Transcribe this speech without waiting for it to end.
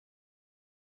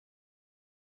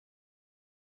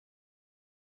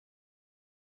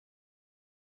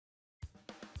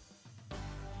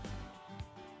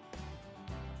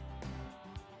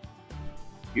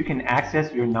You can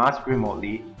access your NAS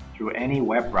remotely through any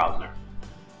web browser.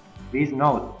 Please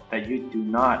note that you do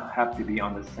not have to be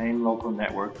on the same local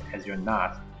network as your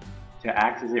NAS to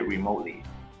access it remotely.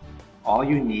 All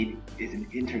you need is an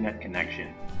internet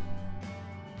connection.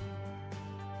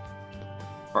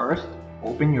 First,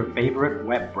 open your favorite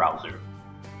web browser.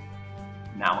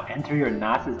 Now enter your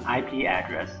NAS's IP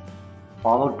address,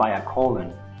 followed by a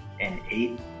colon and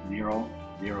 8000.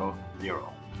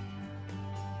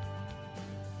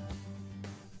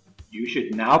 You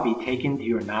should now be taken to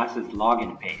your NAS's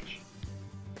login page.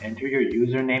 Enter your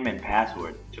username and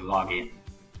password to log in.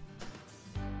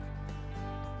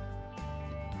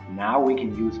 Now we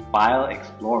can use File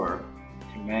Explorer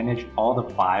to manage all the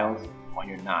files on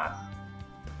your NAS.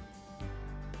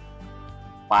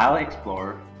 File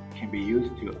Explorer can be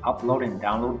used to upload and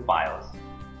download files,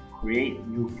 create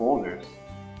new folders,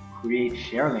 create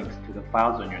share links to the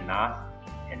files on your NAS,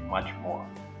 and much more.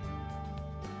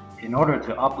 In order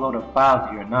to upload a file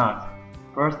to your NAS,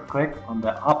 first click on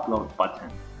the Upload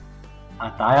button.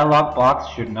 A dialog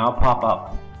box should now pop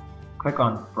up. Click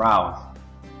on Browse.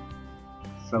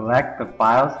 Select the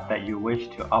files that you wish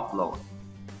to upload.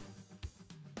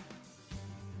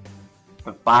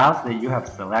 The files that you have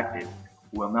selected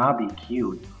will now be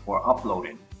queued for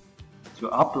uploading. To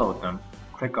upload them,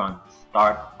 click on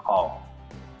Start All.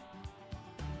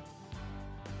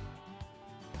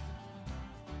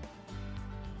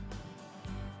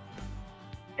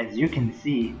 As you can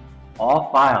see,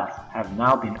 all files have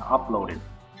now been uploaded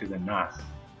to the NAS.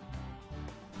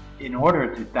 In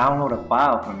order to download a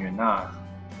file from your NAS,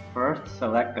 first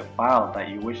select the file that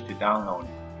you wish to download,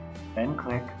 then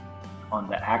click on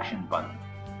the Action button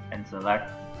and select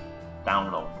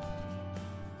Download.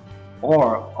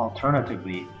 Or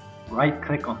alternatively,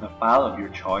 right-click on the file of your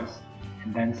choice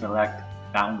and then select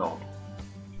Download.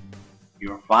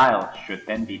 Your file should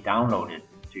then be downloaded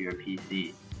to your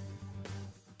PC.